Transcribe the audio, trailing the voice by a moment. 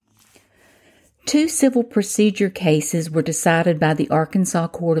Two civil procedure cases were decided by the Arkansas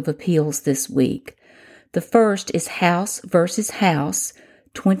Court of Appeals this week. The first is House v. House,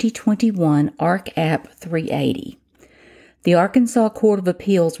 2021, Ark. App. 380. The Arkansas Court of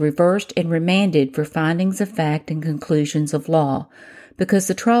Appeals reversed and remanded for findings of fact and conclusions of law because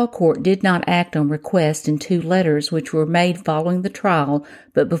the trial court did not act on request in two letters which were made following the trial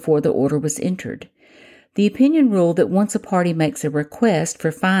but before the order was entered. The opinion ruled that once a party makes a request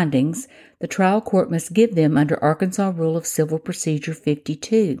for findings, the trial court must give them under Arkansas Rule of Civil Procedure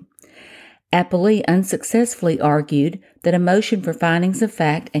 52. Appellee unsuccessfully argued that a motion for findings of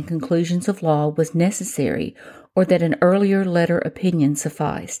fact and conclusions of law was necessary or that an earlier letter opinion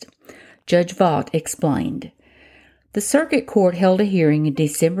sufficed. Judge Vaught explained. The Circuit Court held a hearing in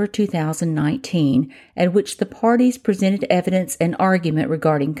December 2019 at which the parties presented evidence and argument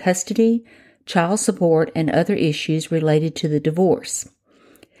regarding custody, child support, and other issues related to the divorce.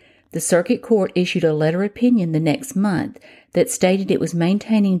 The Circuit Court issued a letter opinion the next month that stated it was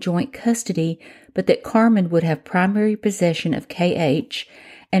maintaining joint custody, but that Carmen would have primary possession of KH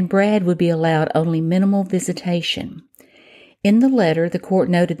and Brad would be allowed only minimal visitation. In the letter, the court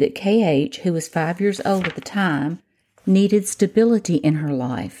noted that KH, who was 5 years old at the time, needed stability in her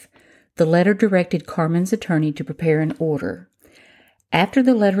life. The letter directed Carmen's attorney to prepare an order. After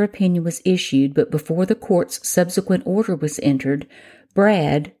the letter opinion was issued, but before the court's subsequent order was entered,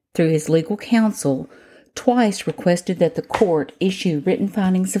 Brad, through his legal counsel, twice requested that the court issue written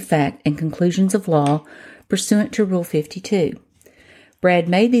findings of fact and conclusions of law pursuant to Rule 52. Brad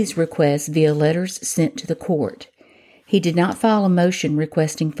made these requests via letters sent to the court. He did not file a motion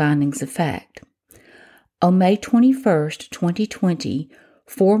requesting findings of fact. On May 21, 2020,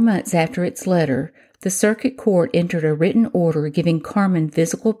 4 months after its letter, the Circuit Court entered a written order giving Carmen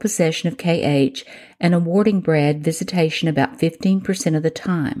physical possession of KH and awarding Brad visitation about 15% of the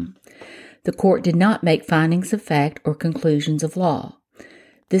time. The court did not make findings of fact or conclusions of law.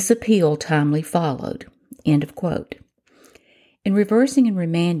 This appeal timely followed. End of quote. In reversing and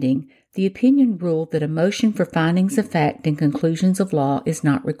remanding, the opinion ruled that a motion for findings of fact and conclusions of law is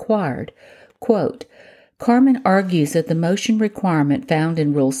not required. Quote, Carmen argues that the motion requirement found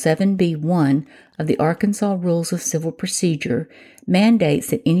in Rule 7b-1 of the Arkansas Rules of Civil Procedure mandates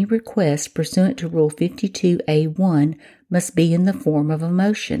that any request pursuant to Rule 52a-1 must be in the form of a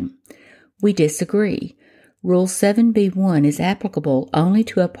motion. We disagree. Rule 7b-1 is applicable only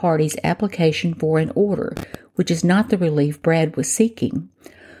to a party's application for an order, which is not the relief Brad was seeking.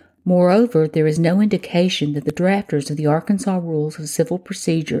 Moreover, there is no indication that the drafters of the Arkansas Rules of Civil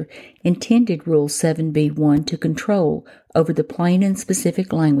Procedure intended Rule 7b-1 to control over the plain and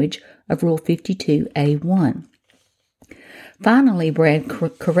specific language of Rule 52a-1. Finally, Brad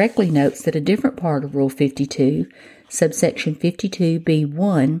correctly notes that a different part of Rule 52, subsection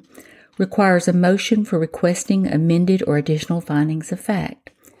 52b-1, requires a motion for requesting amended or additional findings of fact.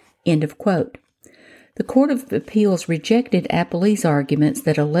 End of quote. The Court of Appeals rejected Appellee's arguments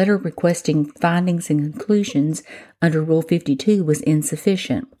that a letter requesting findings and conclusions under Rule 52 was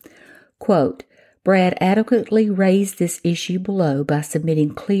insufficient. Quote, Brad adequately raised this issue below by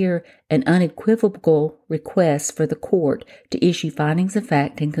submitting clear and unequivocal requests for the court to issue findings of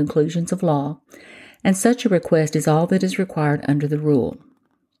fact and conclusions of law, and such a request is all that is required under the rule.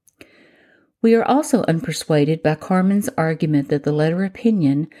 We are also unpersuaded by Carmen's argument that the letter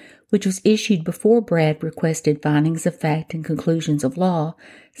opinion, which was issued before Brad requested findings of fact and conclusions of law,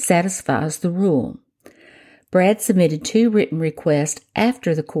 satisfies the rule. Brad submitted 2 written requests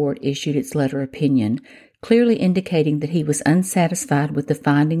after the court issued its letter opinion, clearly indicating that he was unsatisfied with the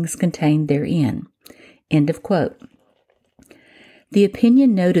findings contained therein. End of quote. The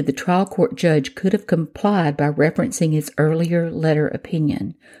opinion noted the trial court judge could have complied by referencing his earlier letter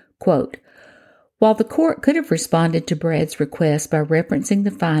opinion. Quote, While the court could have responded to Brad's request by referencing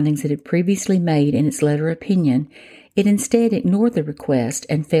the findings it had previously made in its letter opinion, it instead ignored the request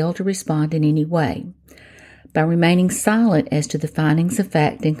and failed to respond in any way. By remaining silent as to the findings of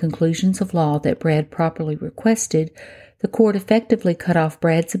fact and conclusions of law that Brad properly requested, the court effectively cut off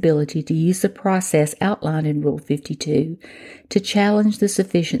Brad's ability to use the process outlined in Rule 52 to challenge the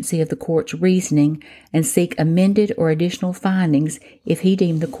sufficiency of the court's reasoning and seek amended or additional findings if he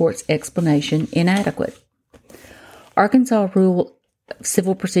deemed the court's explanation inadequate. Arkansas Rule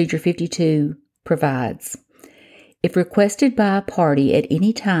Civil Procedure 52 provides, if requested by a party at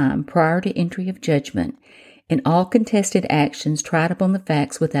any time prior to entry of judgment, in all contested actions tried upon the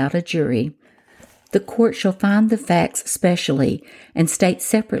facts without a jury, the court shall find the facts specially and state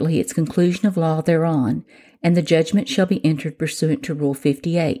separately its conclusion of law thereon, and the judgment shall be entered pursuant to Rule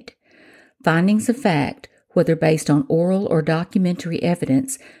 58. Findings of fact, whether based on oral or documentary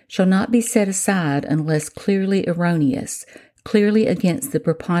evidence, shall not be set aside unless clearly erroneous, clearly against the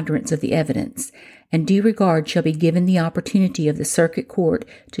preponderance of the evidence, and due regard shall be given the opportunity of the circuit court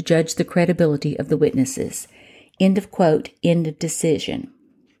to judge the credibility of the witnesses. End of quote, end of decision.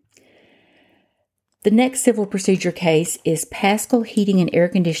 The next civil procedure case is Paschal Heating and Air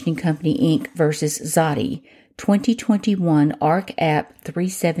Conditioning Company, Inc. v. Zotti, 2021 Arc App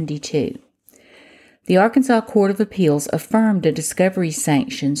 372. The Arkansas Court of Appeals affirmed a discovery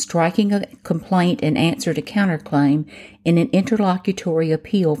sanction striking a complaint and answer to counterclaim in an interlocutory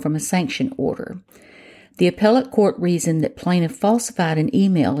appeal from a sanction order. The appellate court reasoned that plaintiff falsified an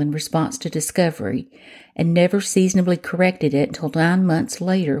email in response to discovery and never seasonably corrected it until 9 months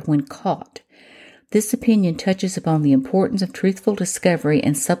later when caught. This opinion touches upon the importance of truthful discovery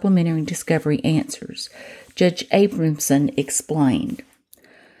and supplementary discovery answers. Judge Abramson explained.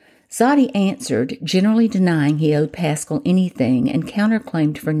 Zotti answered, generally denying he owed Paschal anything, and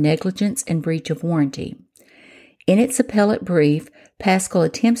counterclaimed for negligence and breach of warranty. In its appellate brief, Paschal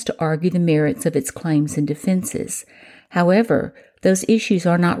attempts to argue the merits of its claims and defenses. However, those issues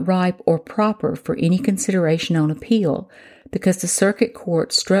are not ripe or proper for any consideration on appeal because the circuit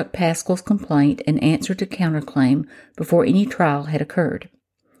court struck Paschal's complaint and answer to counterclaim before any trial had occurred.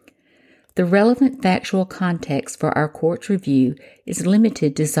 The relevant factual context for our court's review is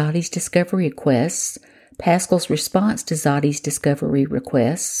limited to Zotti's discovery requests, Paschal's response to Zotti's discovery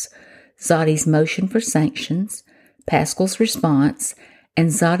requests, Zotti's motion for sanctions, Paschal's response, and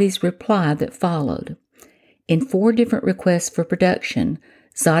Zotti's reply that followed. In 4 different requests for production,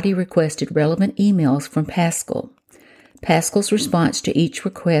 Zotti requested relevant emails from Paschal. Paschal's response to each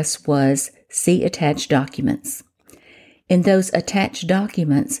request was, see attached documents. In those attached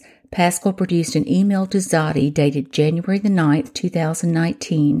documents, Paschal produced an email to Zotti dated January 9,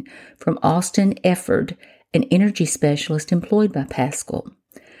 2019 from Austin Efford, an energy specialist employed by Paschal.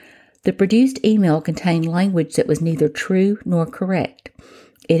 The produced email contained language that was neither true nor correct.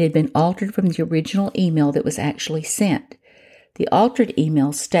 It had been altered from the original email that was actually sent. The altered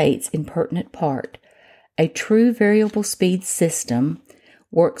email states in pertinent part, a true variable speed system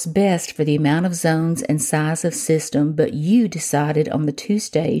works best for the amount of zones and size of system, but you decided on the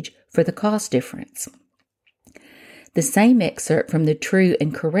 2-stage for the cost difference. The same excerpt from the true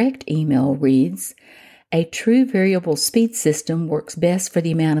and correct email reads, a true variable speed system works best for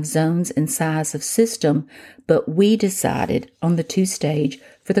the amount of zones and size of system, but we decided on the 2-stage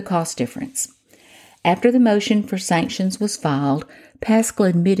for the cost difference. After the motion for sanctions was filed, Paschal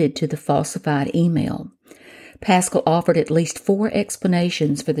admitted to the falsified email. Paschal offered at least 4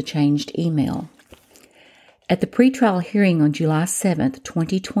 explanations for the changed email. At the pretrial hearing on July 7,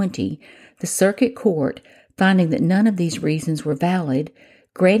 2020, the circuit court, finding that none of these reasons were valid,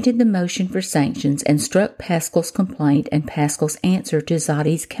 granted the motion for sanctions and struck Paschal's complaint and Paschal's answer to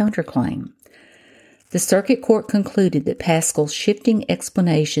Zotti's counterclaim. The circuit court concluded that Paschal's shifting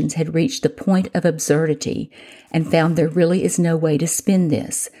explanations had reached the point of absurdity and found there really is no way to spin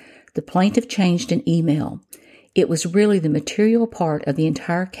this. The plaintiff changed an email. It was really the material part of the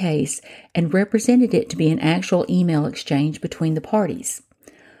entire case and represented it to be an actual email exchange between the parties.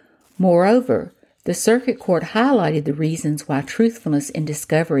 Moreover, the circuit court highlighted the reasons why truthfulness in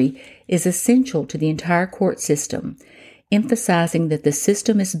discovery is essential to the entire court system, emphasizing that the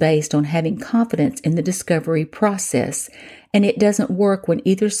system is based on having confidence in the discovery process, and it doesn't work when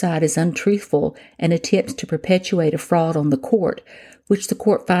either side is untruthful and attempts to perpetuate a fraud on the court, which the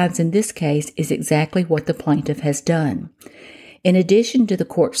court finds in this case is exactly what the plaintiff has done. In addition to the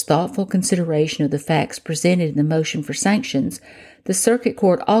court's thoughtful consideration of the facts presented in the motion for sanctions, the circuit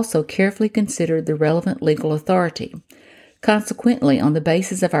court also carefully considered the relevant legal authority. Consequently, on the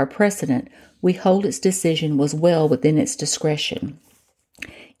basis of our precedent, we hold its decision was well within its discretion.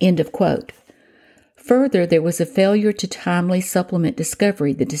 End of quote. Further, there was a failure to timely supplement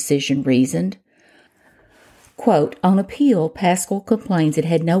discovery, the decision reasoned. Quote, on appeal, Paschal complains it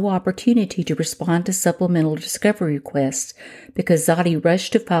had no opportunity to respond to supplemental discovery requests because Zotti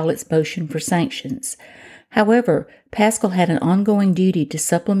rushed to file its motion for sanctions. However, Paschal had an ongoing duty to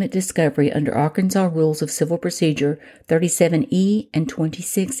supplement discovery under Arkansas Rules of Civil Procedure 37E and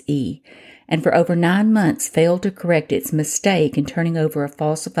 26E, and for over 9 months failed to correct its mistake in turning over a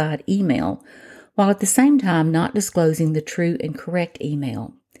falsified email, while at the same time not disclosing the true and correct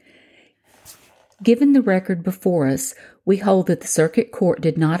email. Given the record before us, we hold that the circuit court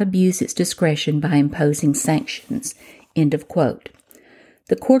did not abuse its discretion by imposing sanctions. End of quote.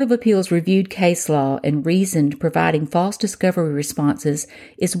 The Court of Appeals reviewed case law and reasoned providing false discovery responses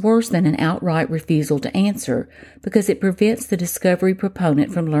is worse than an outright refusal to answer because it prevents the discovery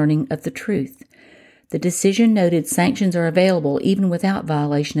proponent from learning of the truth. The decision noted sanctions are available even without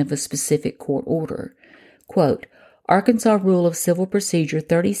violation of a specific court order. Quote, Arkansas Rule of Civil Procedure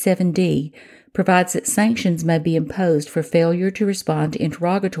 37D provides that sanctions may be imposed for failure to respond to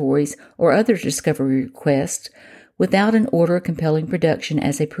interrogatories or other discovery requests without an order compelling production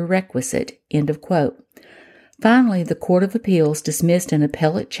as a prerequisite. End of quote. Finally, the Court of Appeals dismissed an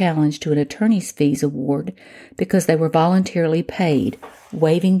appellate challenge to an attorney's fees award because they were voluntarily paid,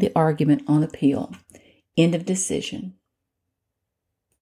 waiving the argument on appeal. End of decision.